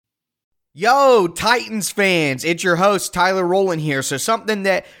Yo, Titans fans, it's your host, Tyler Rowland here. So something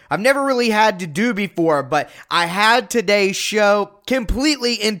that I've never really had to do before, but I had today's show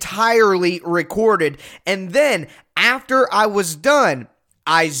completely, entirely recorded. And then after I was done,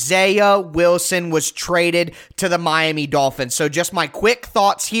 Isaiah Wilson was traded to the Miami Dolphins. So just my quick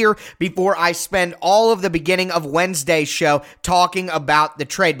thoughts here before I spend all of the beginning of Wednesday's show talking about the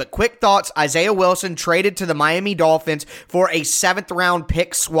trade. But quick thoughts, Isaiah Wilson traded to the Miami Dolphins for a 7th round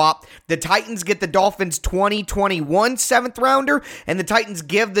pick swap. The Titans get the Dolphins 2021 7th rounder, and the Titans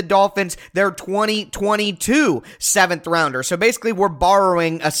give the Dolphins their 2022 7th rounder. So basically we're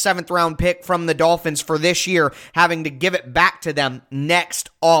borrowing a 7th round pick from the Dolphins for this year, having to give it back to them next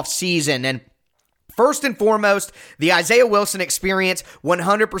off season. And first and foremost, the Isaiah Wilson experience,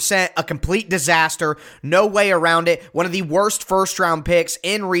 100% a complete disaster. No way around it. One of the worst first-round picks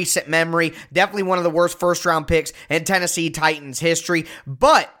in recent memory. Definitely one of the worst first-round picks in Tennessee Titans history.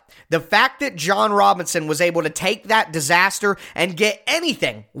 But the fact that Jon Robinson was able to take that disaster and get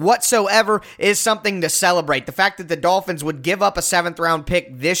anything whatsoever is something to celebrate. The fact that the Dolphins would give up a 7th round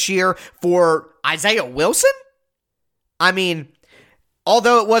pick this year for Isaiah Wilson? I mean,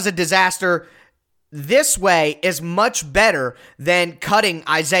 although it was a disaster, this way is much better than cutting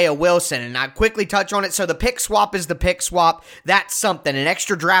Isaiah Wilson. And I quickly touch on it. So the pick swap is the pick swap. That's something. An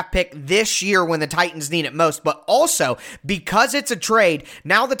extra draft pick this year when the Titans need it most. But also, because it's a trade,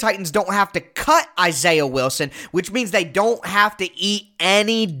 now the Titans don't have to cut Isaiah Wilson, which means they don't have to eat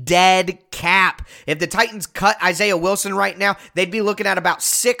any dead cap. If the Titans cut Isaiah Wilson right now, they'd be looking at about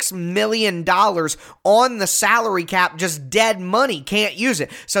 $6 million on the salary cap, just dead money. Can't use it.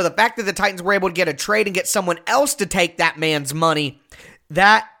 So the fact that the Titans were able to get a trade and get someone else to take that man's money,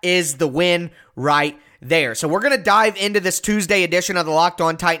 that is the win right there. So we're going to dive into this Tuesday edition of the Locked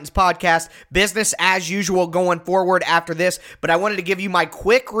On Titans podcast. Business as usual going forward after this, but I wanted to give you my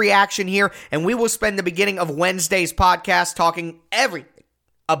quick reaction here, and we will spend the beginning of Wednesday's podcast talking everything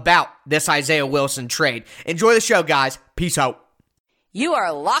about this Isaiah Wilson trade. Enjoy the show, guys. Peace out. You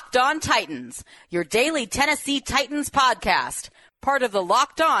are Locked On Titans, your daily Tennessee Titans podcast, part of the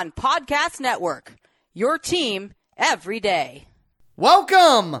Locked On Podcast Network, your team every day.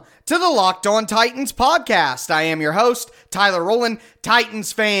 Welcome to the Locked On Titans podcast. I am your host, Tyler Rowland.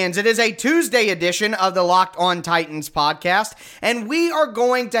 Titans fans, it is a Tuesday edition of the Locked On Titans podcast, and we are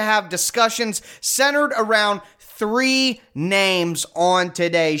going to have discussions centered around 3 names on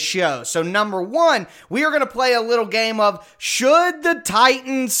today's show. So number 1, we are going to play a little game of should the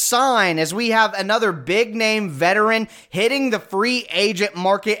Titans sign, as we have another big name veteran hitting the free agent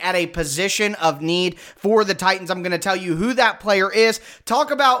market at a position of need for the Titans. I'm going to tell you who that player is,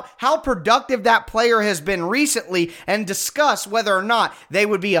 talk about how productive that player has been recently, and discuss whether or not they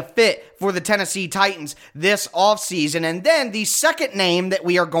would be a fit for the Tennessee Titans this offseason. And then the second name that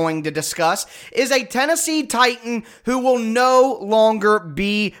we are going to discuss is a Tennessee Titan who will no longer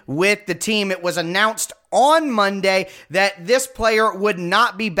be with the team. It was announced on Monday that this player would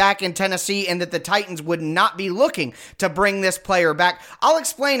not be back in Tennessee and that the Titans would not be looking to bring this player back. I'll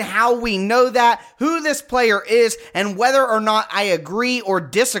explain how we know that, who this player is, and whether or not I agree or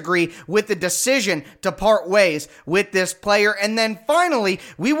disagree with the decision to part ways with this player. And then finally,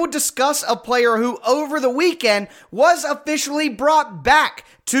 we will discuss a player who over the weekend was officially brought back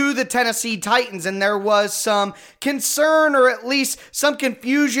to the Tennessee Titans, and there was some concern or at least some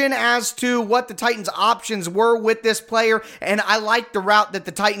confusion as to what the Titans' options were with this player, and I like the route that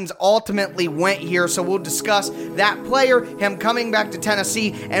the Titans ultimately went here, so we'll discuss that player, him coming back to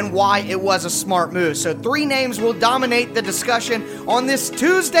Tennessee, and why it was a smart move. So 3 names will dominate the discussion on this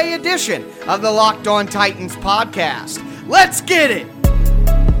Tuesday edition of the Locked On Titans podcast. Let's get it!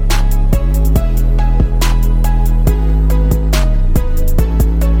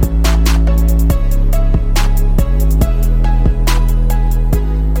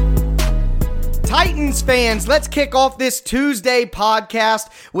 Titans fans, let's kick off this Tuesday podcast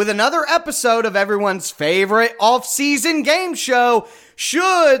with another episode of everyone's favorite off-season game show,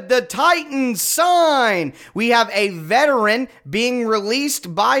 Should the Titans Sign? We have a veteran being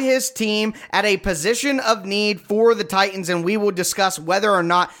released by his team at a position of need for the Titans, and we will discuss whether or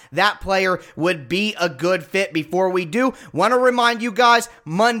not that player would be a good fit. Before we do, want to remind you guys,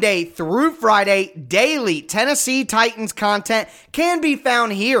 Monday through Friday, daily Tennessee Titans content can be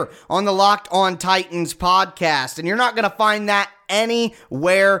found here on the Locked On Titans podcast, and you're not going to find that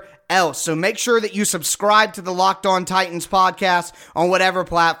anywhere else. So make sure that you subscribe to the Locked On Titans podcast on whatever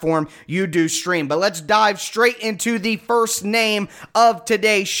platform you do stream. But let's dive straight into the first name of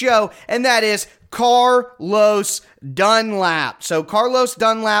today's show, and that is Carlos Dunlap. So Carlos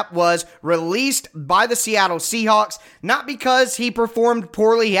Dunlap was released by the Seattle Seahawks, not because he performed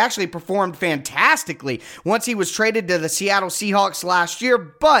poorly. He actually performed fantastically once he was traded to the Seattle Seahawks last year,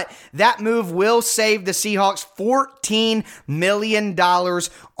 but that move will save the Seahawks $14 million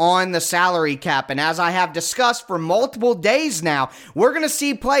on the salary cap. And as I have discussed for multiple days now, we're going to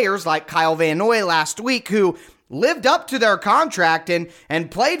see players like Kyle Van Noy last week who lived up to their contract and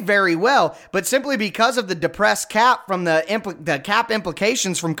played very well, but simply because of the depressed cap from the cap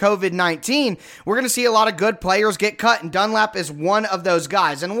implications from COVID-19, we're going to see a lot of good players get cut, and Dunlap is one of those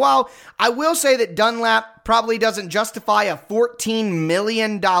guys. And while I will say that Dunlap probably doesn't justify a $14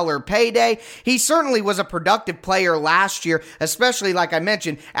 million payday, he certainly was a productive player last year, especially, like I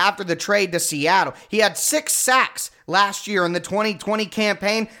mentioned, after the trade to Seattle. He had 6 sacks last year in the 2020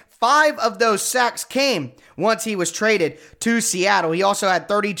 campaign. 5 of those sacks came once he was traded to Seattle. He also had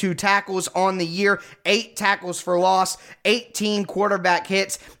 32 tackles on the year, 8 tackles for loss, 18 quarterback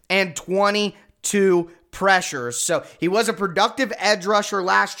hits, and 22 pressures. So he was a productive edge rusher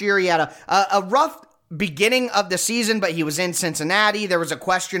last year. He had a rough beginning of the season, but he was in Cincinnati. There was a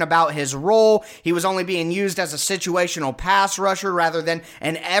question about his role. He was only being used as a situational pass rusher rather than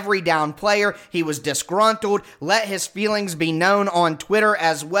an every down player. He was disgruntled, let his feelings be known on Twitter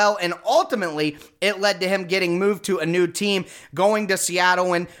as well, and ultimately it led to him getting moved to a new team, going to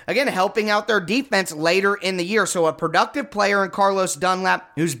Seattle, and again, helping out their defense later in the year. So a productive player in Carlos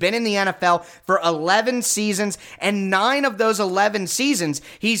Dunlap, who's been in the NFL for 11 seasons, and 9 of those 11 seasons,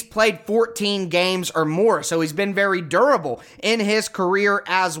 he's played 14 games or more. So he's been very durable in his career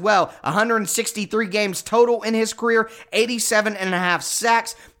as well. 163 games total in his career, 87.5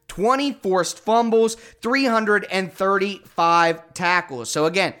 sacks, 20 forced fumbles, 335 tackles. So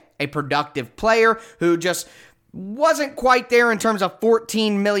again, a productive player who just wasn't quite there in terms of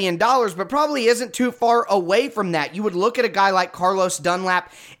 $14 million, but probably isn't too far away from that. You would look at a guy like Carlos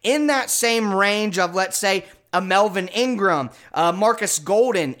Dunlap in that same range of, let's say, a Melvin Ingram, Marcus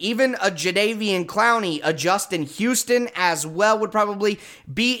Golden, even a Jadeveon Clowney, a Justin Houston as well would probably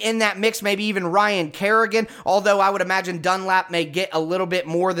be in that mix, maybe even Ryan Kerrigan, although I would imagine Dunlap may get a little bit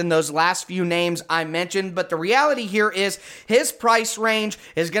more than those last few names I mentioned. But the reality here is his price range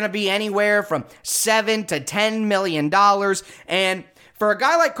is going to be anywhere from $7 to $10 million. And for a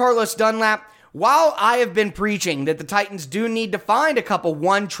guy like Carlos Dunlap, while I have been preaching that the Titans do need to find a couple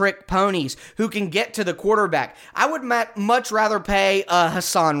one-trick ponies who can get to the quarterback, I would much rather pay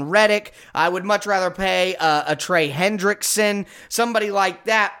Hassan Reddick. I would much rather pay a Trey Hendrickson, somebody like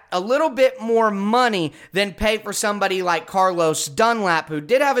that, a little bit more money than pay for somebody like Carlos Dunlap, who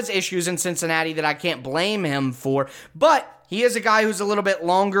did have his issues in Cincinnati that I can't blame him for, but he is a guy who's a little bit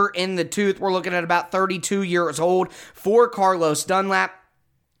longer in the tooth. We're looking at about 32 years old for Carlos Dunlap.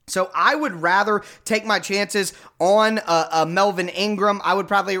 So I would rather take my chances on a Melvin Ingram. I would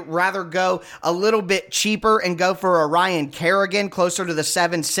probably rather go a little bit cheaper and go for a Ryan Kerrigan closer to the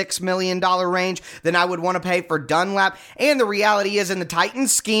 $7-6 million range than I would want to pay for Dunlap. And the reality is, in the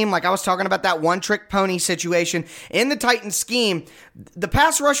Titans scheme, like I was talking about that one-trick pony situation, in the Titans scheme, the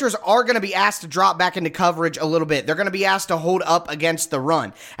pass rushers are going to be asked to drop back into coverage a little bit. They're going to be asked to hold up against the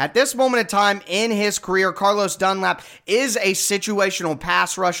run. At this moment in time in his career, Carlos Dunlap is a situational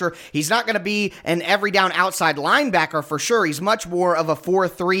pass rusher. He's not going to be an every down outside linebacker for sure. He's much more of a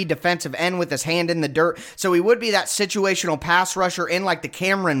 4-3 defensive end with his hand in the dirt. So he would be that situational pass rusher in like the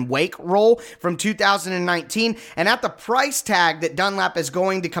Cameron Wake role from 2019. And at the price tag that Dunlap is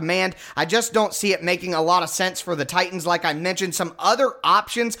going to command, I just don't see it making a lot of sense for the Titans. Like I mentioned, some other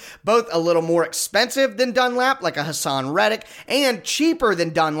options, both a little more expensive than Dunlap, like a Hassan Reddick, and cheaper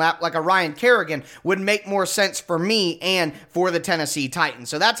than Dunlap, like a Ryan Kerrigan, would make more sense for me and for the Tennessee Titans.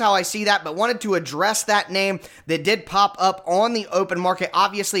 So that's how I see that, but wanted to address that name that did pop up on the open market.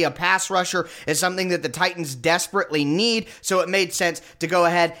 Obviously, a pass rusher is something that the Titans desperately need, so it made sense to go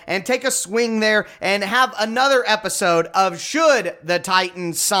ahead and take a swing there and have another episode of Should the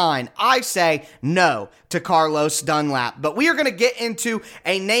Titans Sign? I say no to Carlos Dunlap, but we are going to get into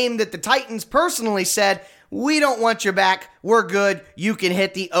a name that the Titans personally said, we don't want you back. We're good. You can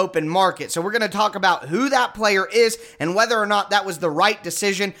hit the open market. So we're going to talk about who that player is and whether or not that was the right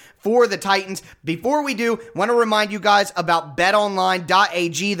decision for the Titans. Before we do, I want to remind you guys about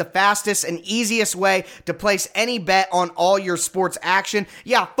betonline.ag, the fastest and easiest way to place any bet on all your sports action.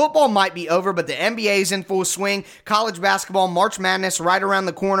 Yeah, football might be over, but the NBA is in full swing. College basketball, March Madness right around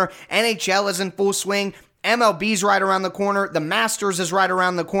the corner. NHL is in full swing. MLB's right around the corner. The Masters is right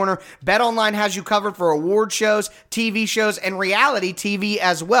around the corner. BetOnline has you covered for award shows, TV shows, and reality TV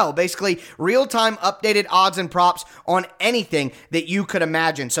as well. Basically, real-time updated odds and props on anything that you could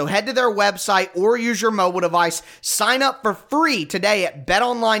imagine. So head to their website or use your mobile device. Sign up for free today at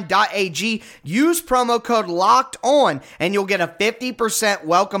betonline.ag. Use promo code LOCKEDON, and you'll get a 50%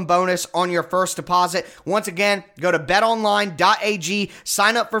 welcome bonus on your first deposit. Once again, go to betonline.ag.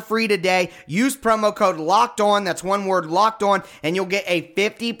 Sign up for free today. Use promo code Locked On, that's one word, Locked On, and you'll get a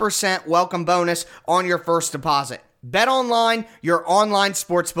 50% welcome bonus on your first deposit. BetOnline, your online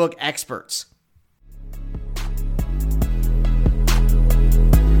sportsbook experts.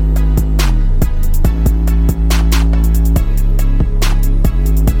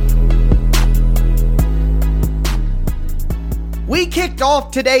 We kicked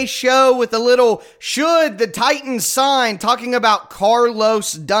off today's show with a little should the Titans sign, talking about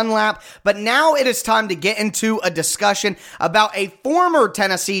Carlos Dunlap, but now it is time to get into a discussion about a former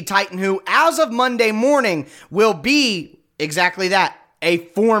Tennessee Titan who, as of Monday morning, will be exactly that, a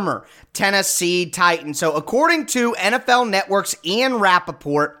former Tennessee Titan. So according to NFL Network's Ian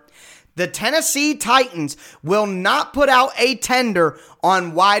Rappaport, the Tennessee Titans will not put out a tender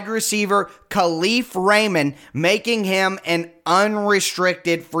on wide receiver Kalif Raymond, making him an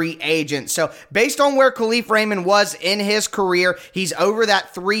unrestricted free agent. So based on where Kalif Raymond was in his career, he's over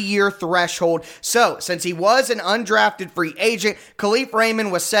that 3-year threshold. So since he was an undrafted free agent, Kalif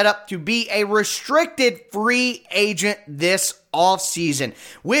Raymond was set up to be a restricted free agent this offseason,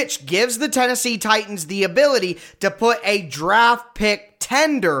 which gives the Tennessee Titans the ability to put a draft pick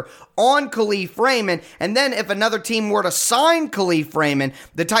tender on Kalif Raymond, and then if another team were to sign Kalif Raymond,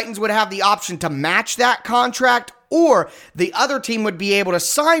 the Titans would have the option to match that contract, or the other team would be able to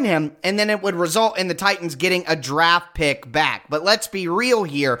sign him, and then it would result in the Titans getting a draft pick back. But let's be real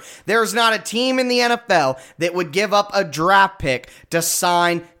here. There's not a team in the NFL that would give up a draft pick to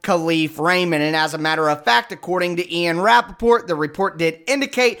sign Kalif Raymond. And as a matter of fact, according to Ian Rappaport, the report did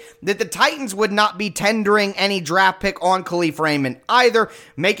indicate that the Titans would not be tendering any draft pick on Kalif Raymond either,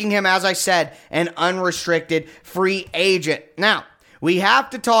 making him, as I said, an unrestricted free agent. Now, we have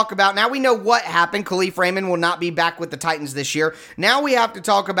to talk about, now we know what happened. Kalif Raymond will not be back with the Titans this year. Now we have to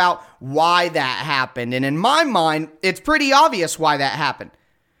talk about why that happened. And in my mind, it's pretty obvious why that happened.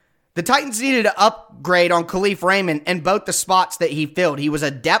 The Titans needed to upgrade on Kalif Raymond in both the spots that he filled. He was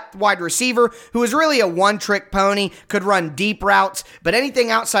a depth wide receiver who was really a one-trick pony, could run deep routes, but anything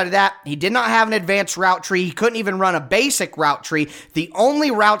outside of that, he did not have an advanced route tree. He couldn't even run a basic route tree. The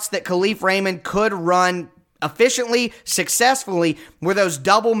only routes that Kalif Raymond could run efficiently, successfully, were those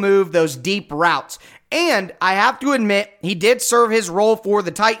double move, those deep routes. And I have to admit, he did serve his role for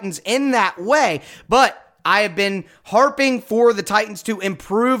the Titans in that way, but I have been harping for the Titans to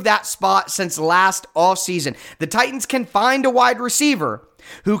improve that spot since last offseason. The Titans can find a wide receiver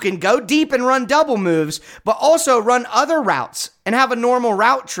who can go deep and run double moves, but also run other routes and have a normal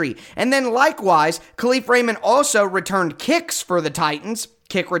route tree. And then likewise, Kalif Raymond also returned kicks for the Titans,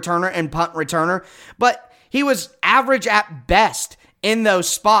 kick returner and punt returner, but he was average at best in those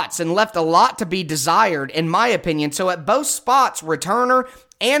spots and left a lot to be desired, in my opinion. So at both spots, returner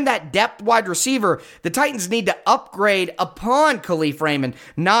and that depth wide receiver, the Titans need to upgrade upon Kalif Raymond,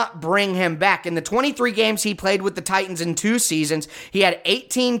 not bring him back. In the 23 games he played with the Titans in 2 seasons, he had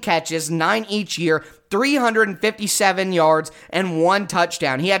 18 catches, 9 each year, 357 yards, and 1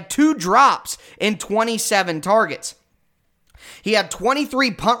 touchdown. He had 2 drops in 27 targets. He had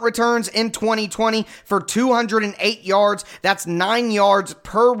 23 punt returns in 2020 for 208 yards. That's 9 yards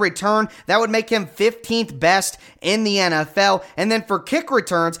per return. That would make him 15th best in the NFL. And then for kick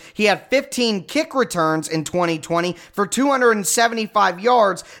returns, he had 15 kick returns in 2020 for 275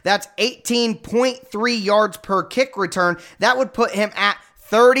 yards. That's 18.3 yards per kick return. That would put him at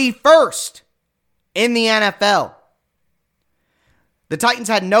 31st in the NFL. The Titans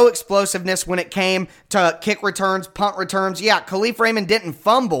had no explosiveness when it came to kick returns, punt returns. Yeah, Kalif Raymond didn't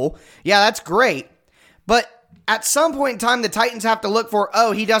fumble. Yeah, that's great. But at some point in time, the Titans have to look for,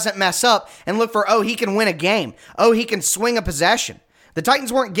 he doesn't mess up, and look for, he can win a game. He can swing a possession. The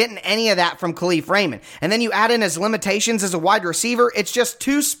Titans weren't getting any of that from Kalif Raymond. And then you add in his limitations as a wide receiver. It's just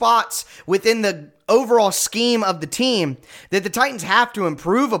 2 spots within the overall scheme of the team that the Titans have to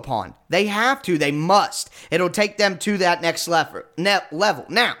improve upon. They have to. They must. It'll take them to that next level.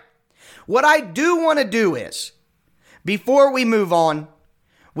 Now, what I do want to do is, before we move on,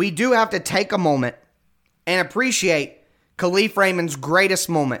 we do have to take a moment and appreciate Kalif Raymond's greatest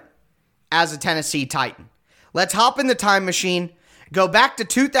moment as a Tennessee Titan. Let's hop in the time machine. Go back to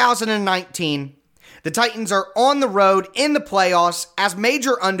 2019. The Titans are on the road in the playoffs as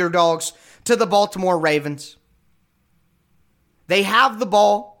major underdogs to the Baltimore Ravens. They have the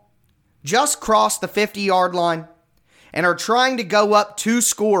ball, just crossed the 50-yard line, and are trying to go up 2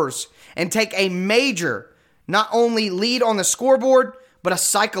 scores and take a major, not only lead on the scoreboard, but a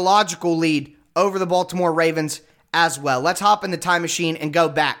psychological lead over the Baltimore Ravens as well. Let's hop in the time machine and go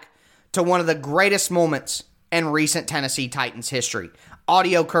back to one of the greatest moments in recent Tennessee Titans history.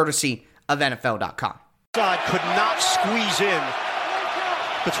 Audio courtesy of NFL.com. Side could not squeeze in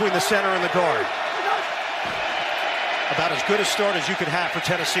between the center and the guard. About as good a start as you could have for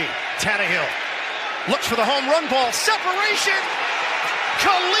Tennessee. Tannehill looks for the home run ball. Separation.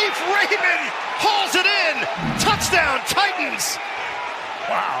 Khalif Raymond hauls it in. Touchdown, Titans.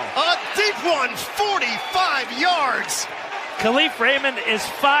 Wow. A deep one, 45 yards. Khalif Raymond is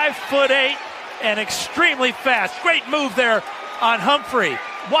 5'8" and extremely fast. Great move there on Humphrey.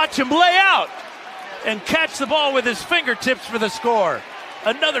 Watch him lay out and catch the ball with his fingertips for the score.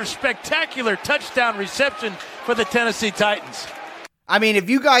 Another spectacular touchdown reception for the Tennessee Titans. I mean, if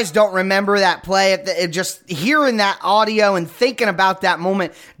you guys don't remember that play, just hearing that audio and thinking about that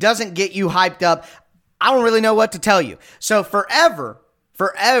moment doesn't get you hyped up, I don't really know what to tell you. So forever,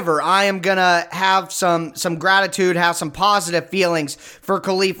 I am going to have some gratitude, have some positive feelings for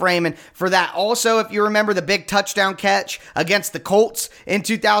Khalif Raymond for that. Also, if you remember the big touchdown catch against the Colts in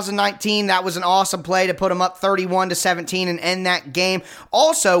 2019, that was an awesome play to put them up 31-17 and end that game.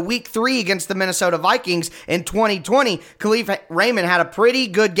 Also, week 3 against the Minnesota Vikings in 2020, Khalif Raymond had a pretty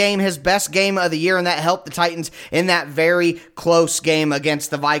good game, his best game of the year, and that helped the Titans in that very close game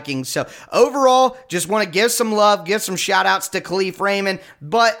against the Vikings. So overall, just want to give some love, give some shout outs to Khalif Raymond.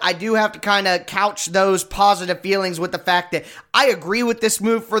 But I do have to kind of couch those positive feelings with the fact that I agree with this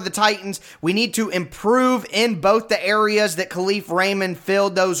move for the Titans. We need to improve in both the areas that Khalif Raymond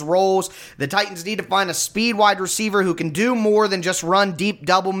filled those roles. The Titans need to find a speed wide receiver who can do more than just run deep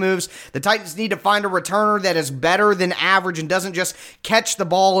double moves. The Titans need to find a returner that is better than average and doesn't just catch the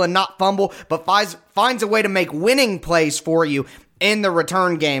ball and not fumble, but finds a way to make winning plays for you in the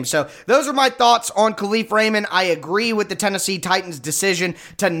return game. So those are my thoughts on Khalif Raymond. I agree with the Tennessee Titans' decision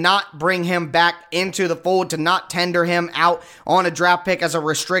to not bring him back into the fold, to not tender him out on a draft pick as a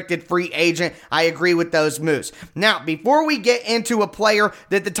restricted free agent. I agree with those moves. Now, before we get into a player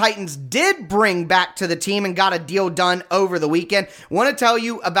that the Titans did bring back to the team and got a deal done over the weekend, I want to tell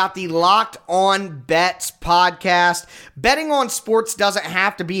you about the Locked On Bets podcast. Betting on sports doesn't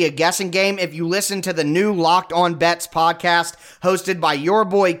have to be a guessing game if you listen to the new Locked On Bets podcast hosted by your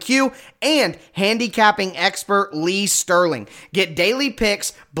boy Q and handicapping expert Lee Sterling. Get daily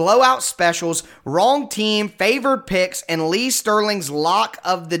picks, blowout specials, wrong team, favored picks, and Lee Sterling's lock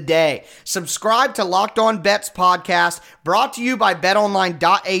of the day. Subscribe to Locked On Bets podcast, brought to you by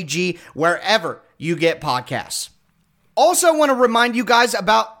betonline.ag, wherever you get podcasts. Also want to remind you guys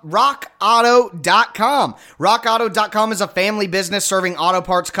about rockauto.com. Rockauto.com is a family business serving auto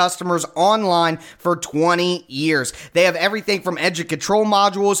parts customers online for 20 years. They have everything from engine control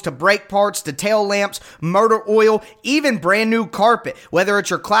modules to brake parts to tail lamps, motor oil, even brand new carpet. Whether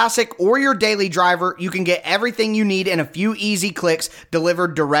it's your classic or your daily driver, you can get everything you need in a few easy clicks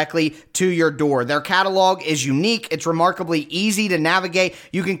delivered directly to your door. Their catalog is unique. It's remarkably easy to navigate.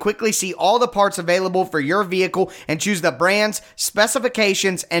 You can quickly see all the parts available for your vehicle and choose the brands,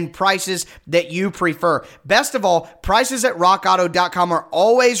 specifications, and prices that you prefer. Best of all, prices at rockauto.com are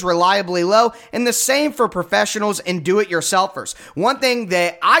always reliably low, and the same for professionals and do-it-yourselfers. One thing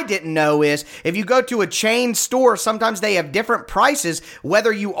that I didn't know is if you go to a chain store, sometimes they have different prices,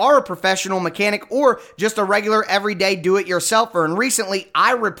 whether you are a professional mechanic or just a regular everyday do-it-yourselfer. And recently,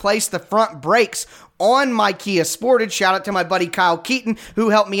 I replaced the front brakes on my Kia Sportage. Shout out to my buddy Kyle Keaton,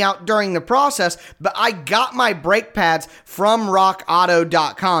 who helped me out during the process, but I got my brake pads from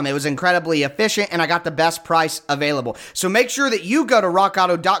rockauto.com. It was incredibly efficient, and I got the best price available. So make sure that you go to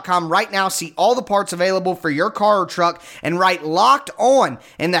rockauto.com right now, see all the parts available for your car or truck, and write Locked On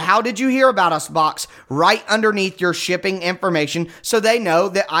in the How Did You Hear About Us box right underneath your shipping information so they know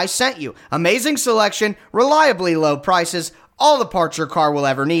that I sent you. Amazing selection, reliably low prices, all the parts your car will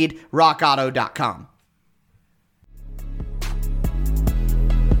ever need, rockauto.com.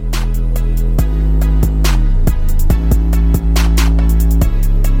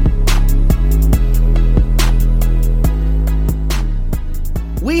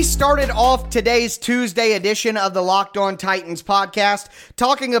 We started off today's Tuesday edition of the Locked On Titans podcast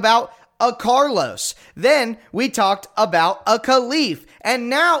talking about a Carlos. Then we talked about a Khalif.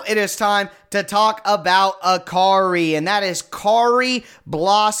 And now it is time to talk about a Khari, and that is Khari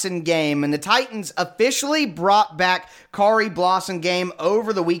Blasingame. And the Titans officially brought back Khari Blasingame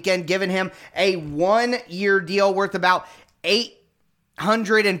over the weekend, giving him a 1-year deal worth about $8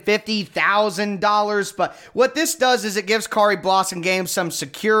 $150,000, but what this does is it gives Khari Blasingame some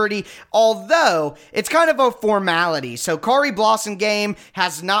security, although it's kind of a formality. So Khari Blasingame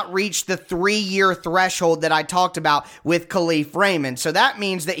has not reached the 3-year threshold that I talked about with Kalif Raymond, so that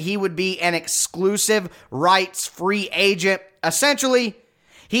means that he would be an exclusive rights free agent. Essentially,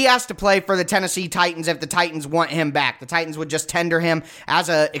 he has to play for the Tennessee Titans if the Titans want him back. The Titans would just tender him as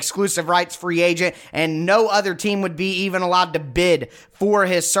an exclusive rights free agent, and no other team would be even allowed to bid for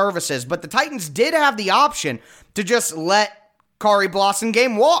his services. But the Titans did have the option to just let Khari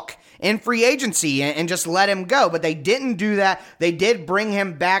Blasingame walk in free agency and just let him go, but they didn't do that. They did bring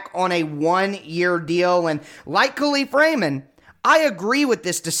him back on a 1-year deal, and like Kalif Raymond, I agree with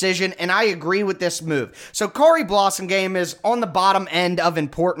this decision, and I agree with this move. So Khari Blasingame is on the bottom end of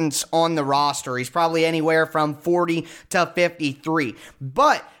importance on the roster. He's probably anywhere from 40 to 53.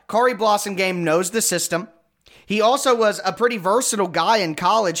 But Khari Blasingame knows the system. He also was a pretty versatile guy in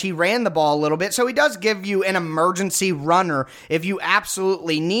college. He ran the ball a little bit, so he does give you an emergency runner if you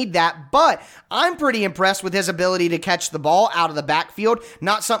absolutely need that. But I'm pretty impressed with his ability to catch the ball out of the backfield.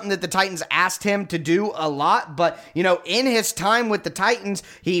 Not something that the Titans asked him to do a lot, but, you know, in his time with the Titans,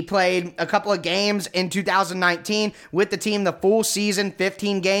 he played a couple of games in 2019 with the team, the full season,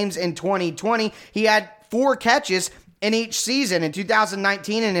 15 games in 2020. He had 4 catches in each season. In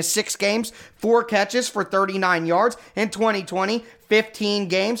 2019, in his 6 games, 4 catches for 39 yards. In 2020, 15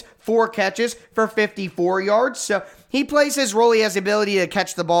 games, 4 catches for 54 yards. So he plays his role. He has the ability to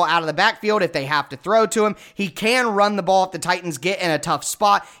catch the ball out of the backfield if they have to throw to him. He can run the ball if the Titans get in a tough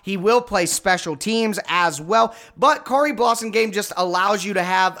spot. He will play special teams as well. But Khari Blasingame just allows you to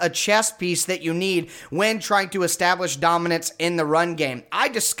have a chess piece that you need when trying to establish dominance in the run game. I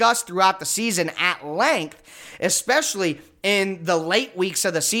discussed throughout the season at length, especially in the late weeks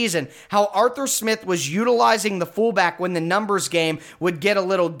of the season, how Arthur Smith was utilizing the fullback when the numbers game would get a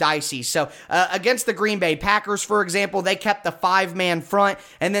little dicey. So against the Green Bay Packers, for example, they kept the 5-man front,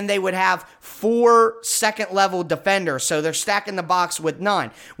 and then they would have 4 second-level defenders. So they're stacking the box with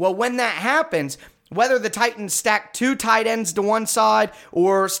 9. Well, when that happens, whether the Titans stack 2 tight ends to one side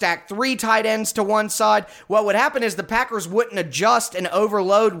or stack 3 tight ends to one side, what would happen is the Packers wouldn't adjust and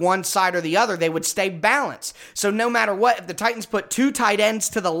overload one side or the other. They would stay balanced. So no matter what, if the Titans put 2 tight ends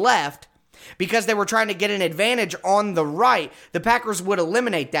to the left, because they were trying to get an advantage on the right, the Packers would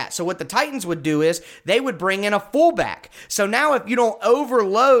eliminate that. So what the Titans would do is they would bring in a fullback. So now if you don't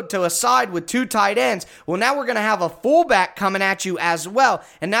overload to a side with 2 tight ends, well, now we're going to have a fullback coming at you as well.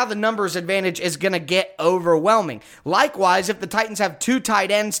 And now the numbers advantage is going to get overwhelming. Likewise, if the Titans have 2 tight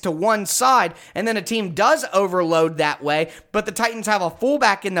ends to one side and then a team does overload that way, but the Titans have a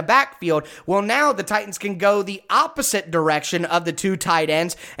fullback in the backfield, well, now the Titans can go the opposite direction of the 2 tight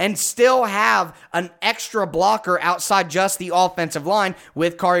ends and still have an extra blocker outside just the offensive line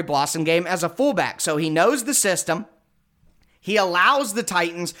with Khari Blasingame as a fullback. So he knows the system. He allows the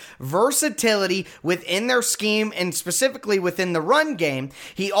Titans versatility within their scheme and specifically within the run game.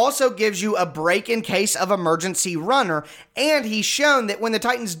 He also gives you a break in case of emergency runner, and he's shown that when the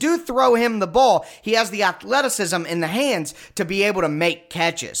Titans do throw him the ball, he has the athleticism in the hands to be able to make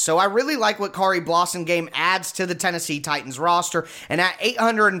catches. So I really like what Khari Blasingame adds to the Tennessee Titans roster, and at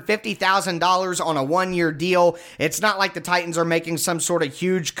 $850,000 on a 1-year deal, it's not like the Titans are making some sort of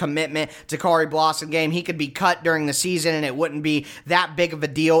huge commitment to Khari Blasingame. He could be cut during the season and it wouldn't be that big of a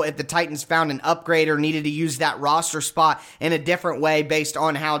deal if the Titans found an upgrade or needed to use that roster spot in a different way based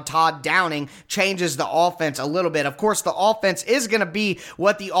on how Todd Downing changes the offense a little bit. Of course, the offense is going to be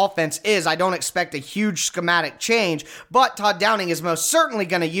what the offense is. I don't expect a huge schematic change, but Todd Downing is most certainly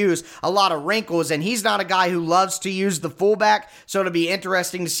going to use a lot of wrinkles, and he's not a guy who loves to use the fullback, so it'll be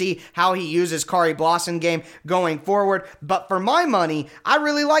interesting to see how he uses Khari Blasingame going forward. But for my money, I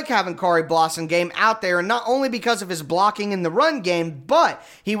really like having Khari Blasingame out there, and not only because of his blocking in the run game, but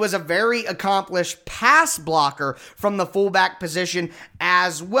he was a very accomplished pass blocker from the fullback position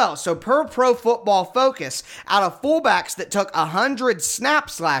as well. So per Pro Football Focus, out of fullbacks that took 100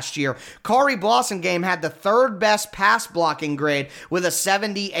 snaps last year, Khari Blasingame had the 3rd best pass blocking grade with a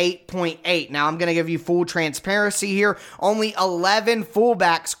 78.8. Now I'm going to give you full transparency here. Only 11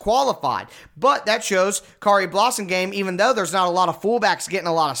 fullbacks qualified, but that shows Khari Blasingame, even though there's not a lot of fullbacks getting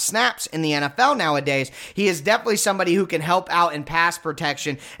a lot of snaps in the NFL nowadays, he is definitely somebody who can help out in pass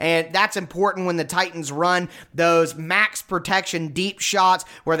protection, and that's important when the Titans run those max protection deep shots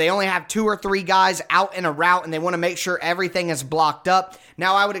where they only have 2 or 3 guys out in a route and they want to make sure everything is blocked up.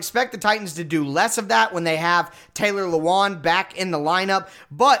 Now, I would expect the Titans to do less of that when they have Taylor Lewan back in the lineup,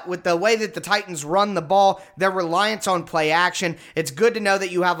 but with the way that the Titans run the ball, their reliance on play action, it's good to know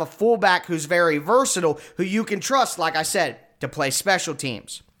that you have a fullback who's very versatile, who you can trust, like I said, to play special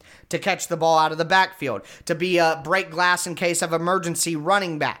teams, to catch the ball out of the backfield, to be a break glass in case of emergency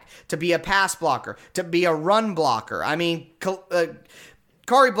running back, to be a pass blocker, to be a run blocker. I mean, Khari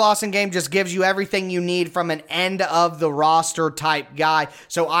Blasingame just gives you everything you need from an end-of-the-roster type guy,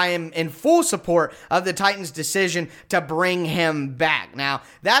 so I am in full support of the Titans' decision to bring him back. Now,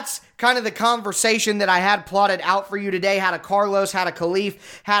 that's kind of the conversation that I had plotted out for you today. Had a Carlos, had a Khalif,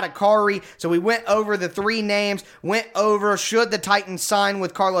 had a Khari. So we went over the three names, went over should the Titans sign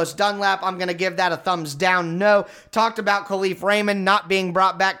with Carlos Dunlap. I'm going to give that a thumbs down, no. Talked about Khalif Raymond not being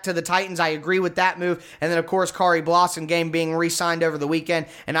brought back to the Titans. I agree with that move. And then, of course, Khari Blasingame being re-signed over the weekend,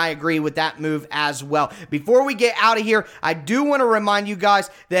 and I agree with that move as well. Before we get out of here, I do want to remind you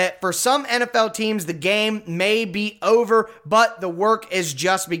guys that for some NFL teams, the game may be over, but the work is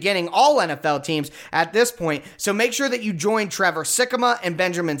just beginning. All NFL teams at this point. So make sure that you join Trevor Sikkema and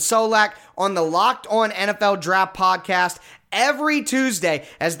Benjamin Solak on the Locked On NFL Draft podcast every Tuesday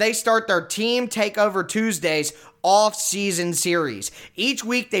as they start their Team Takeover Tuesdays off-season series. Each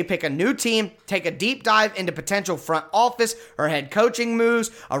week, they pick a new team, take a deep dive into potential front office or head coaching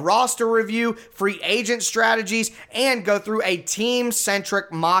moves, a roster review, free agent strategies, and go through a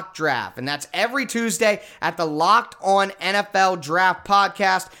team-centric mock draft. And that's every Tuesday at the Locked On NFL Draft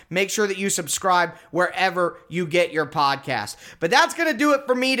podcast. Make sure that you subscribe wherever you get your podcast. But that's going to do it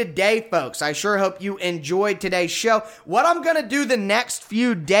for me today, folks. I sure hope you enjoyed today's show. What I'm going to do the next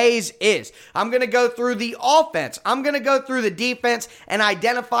few days is I'm going to go through the offense. I'm going to go through the defense and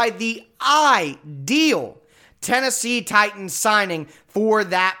identify the ideal Tennessee Titans signing for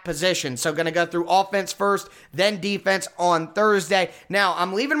that position. So going to go through offense first, then defense on Thursday. Now,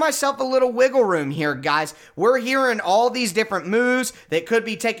 I'm leaving myself a little wiggle room here, guys. We're hearing all these different moves that could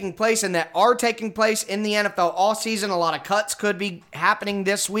be taking place and that are taking place in the NFL all season. A lot of cuts could be happening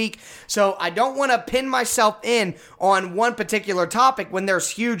this week. So I don't want to pin myself in on one particular topic when there's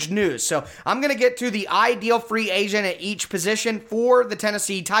huge news. So I'm going to get to the ideal free agent at each position for the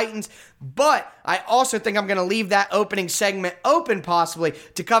Tennessee Titans. But I also think I'm going to leave that opening segment open possibly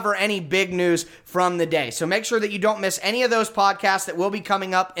to cover any big news from the day. So make sure that you don't miss any of those podcasts that will be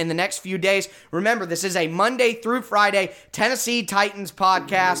coming up in the next few days. Remember, this is a Monday through Friday Tennessee Titans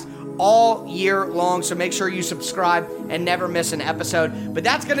podcast all year long. So make sure you subscribe and never miss an episode. But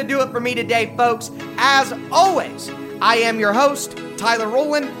that's going to do it for me today, folks. As always, I am your host, Tyler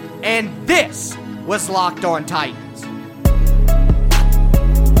Rowland, and this was Locked On Titans.